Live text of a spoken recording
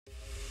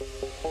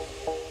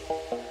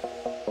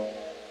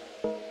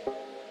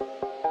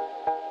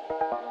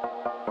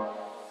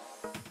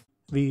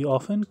We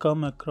often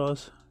come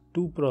across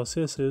two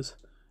processes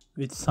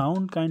which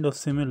sound kind of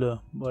similar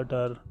but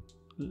are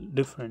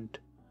different: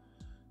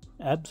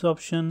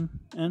 absorption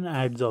and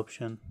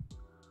adsorption.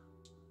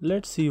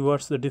 Let's see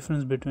what's the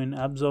difference between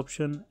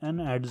absorption and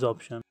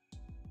adsorption.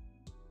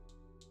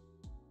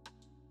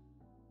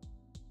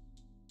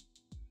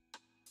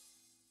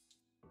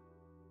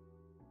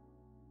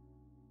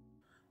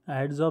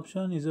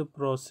 Adsorption is a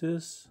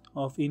process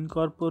of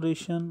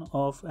incorporation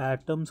of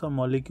atoms or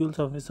molecules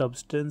of a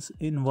substance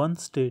in one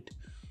state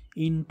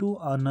into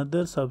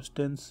another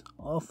substance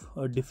of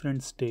a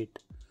different state.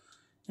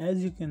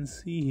 As you can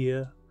see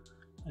here,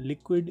 a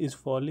liquid is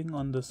falling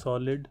on the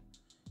solid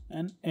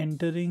and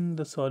entering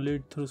the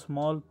solid through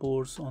small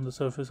pores on the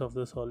surface of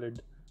the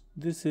solid.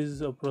 This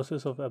is a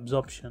process of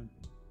absorption.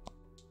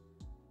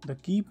 The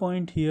key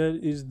point here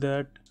is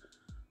that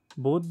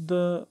both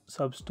the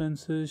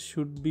substances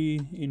should be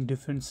in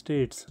different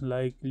states,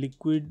 like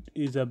liquid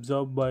is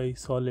absorbed by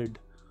solid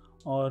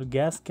or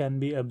gas can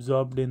be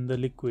absorbed in the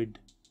liquid.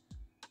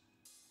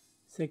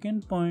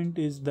 Second point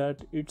is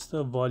that it's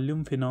a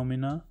volume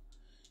phenomena,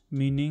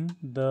 meaning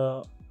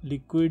the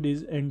liquid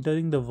is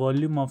entering the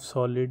volume of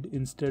solid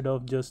instead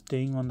of just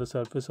staying on the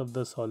surface of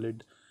the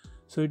solid.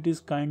 So it is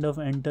kind of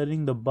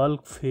entering the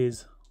bulk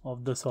phase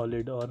of the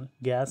solid, or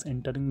gas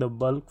entering the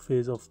bulk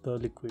phase of the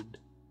liquid.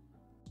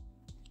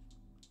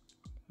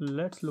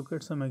 Let's look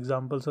at some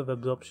examples of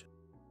absorption.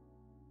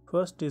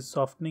 First is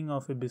softening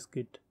of a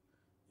biscuit.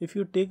 If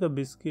you take a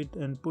biscuit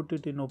and put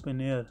it in open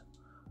air,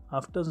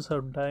 after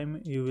some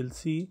time you will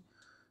see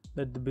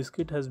that the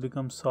biscuit has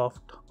become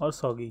soft or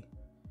soggy.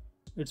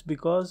 It's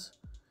because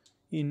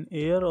in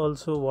air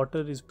also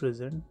water is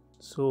present,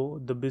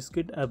 so the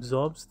biscuit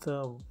absorbs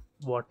the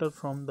water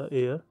from the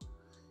air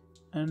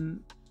and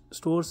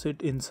stores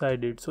it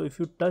inside it. So if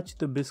you touch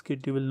the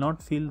biscuit, you will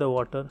not feel the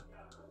water,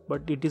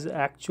 but it is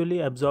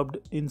actually absorbed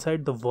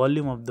inside the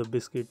volume of the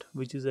biscuit,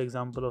 which is an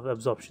example of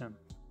absorption.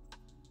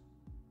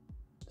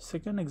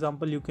 Second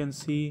example, you can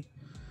see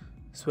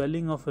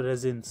swelling of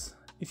resins.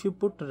 If you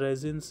put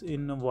resins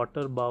in a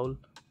water bowl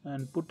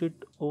and put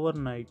it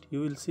overnight,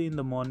 you will see in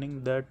the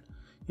morning that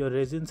your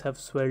resins have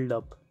swelled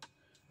up.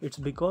 It's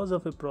because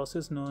of a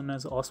process known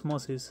as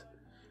osmosis,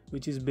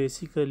 which is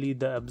basically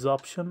the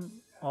absorption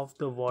of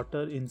the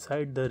water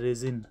inside the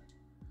resin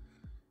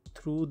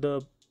through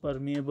the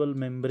permeable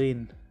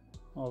membrane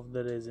of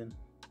the resin,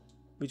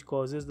 which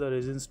causes the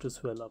resins to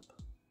swell up.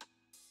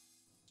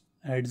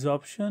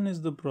 Adsorption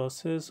is the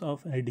process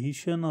of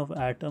adhesion of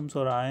atoms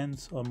or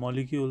ions or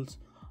molecules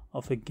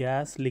of a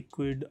gas,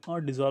 liquid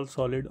or dissolved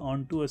solid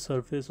onto a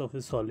surface of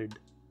a solid.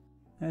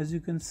 As you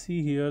can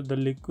see here, the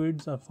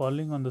liquids are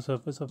falling on the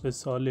surface of a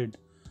solid,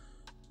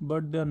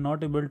 but they are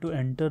not able to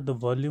enter the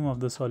volume of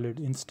the solid.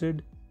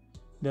 Instead,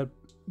 they are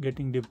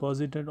getting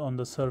deposited on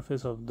the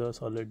surface of the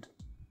solid.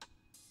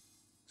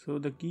 So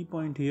the key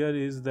point here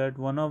is that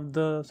one of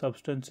the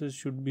substances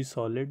should be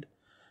solid,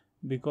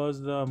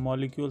 because the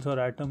molecules or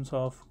atoms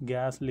of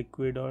gas,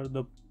 liquid or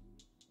the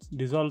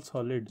dissolved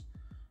solid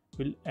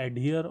will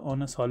adhere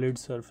on a solid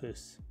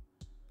surface.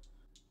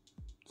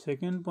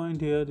 Second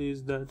point here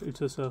is that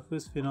it's a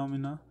surface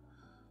phenomena.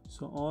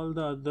 So all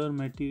the other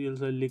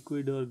materials like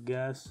liquid or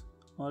gas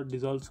or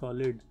dissolved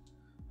solid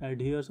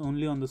adheres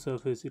only on the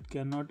surface. It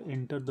cannot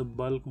enter the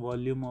bulk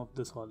volume of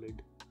the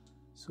solid.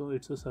 So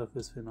it's a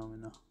surface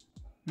phenomena.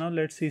 Now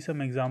let's see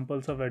some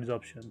examples of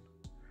adsorption.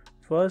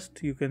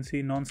 First, you can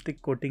see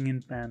non-stick coating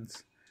in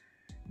pans.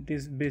 It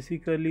is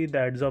basically the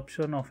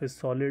adsorption of a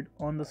solid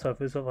on the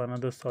surface of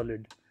another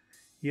solid.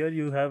 Here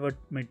you have a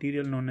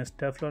material known as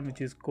Teflon,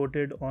 which is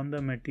coated on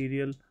the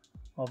material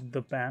of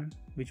the pan,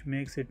 which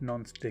makes it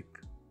non-stick.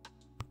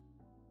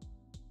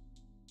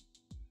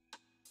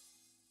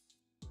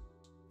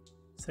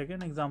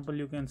 Second example,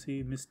 you can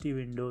see misty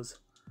windows.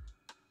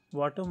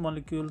 Water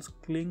molecules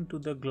cling to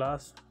the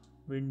glass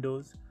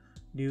windows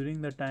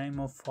during the time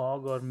of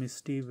fog or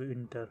misty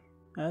winter.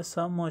 As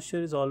some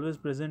moisture is always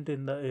present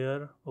in the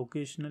air,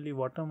 occasionally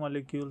water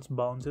molecules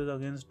bounces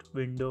against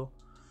window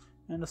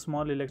and a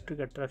small electric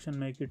attraction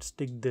make it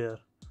stick there.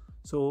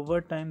 So over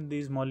time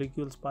these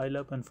molecules pile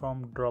up and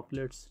form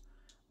droplets.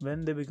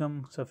 When they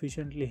become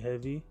sufficiently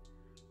heavy,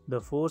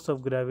 the force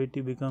of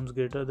gravity becomes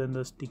greater than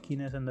the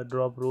stickiness and the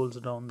drop rolls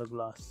down the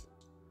glass.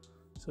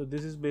 So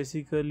this is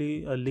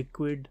basically a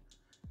liquid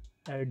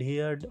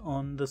adhered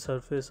on the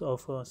surface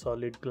of a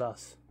solid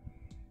glass.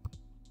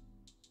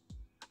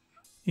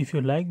 If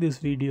you like this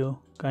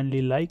video,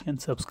 kindly like and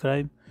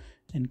subscribe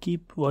and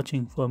keep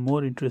watching for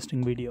more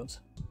interesting videos.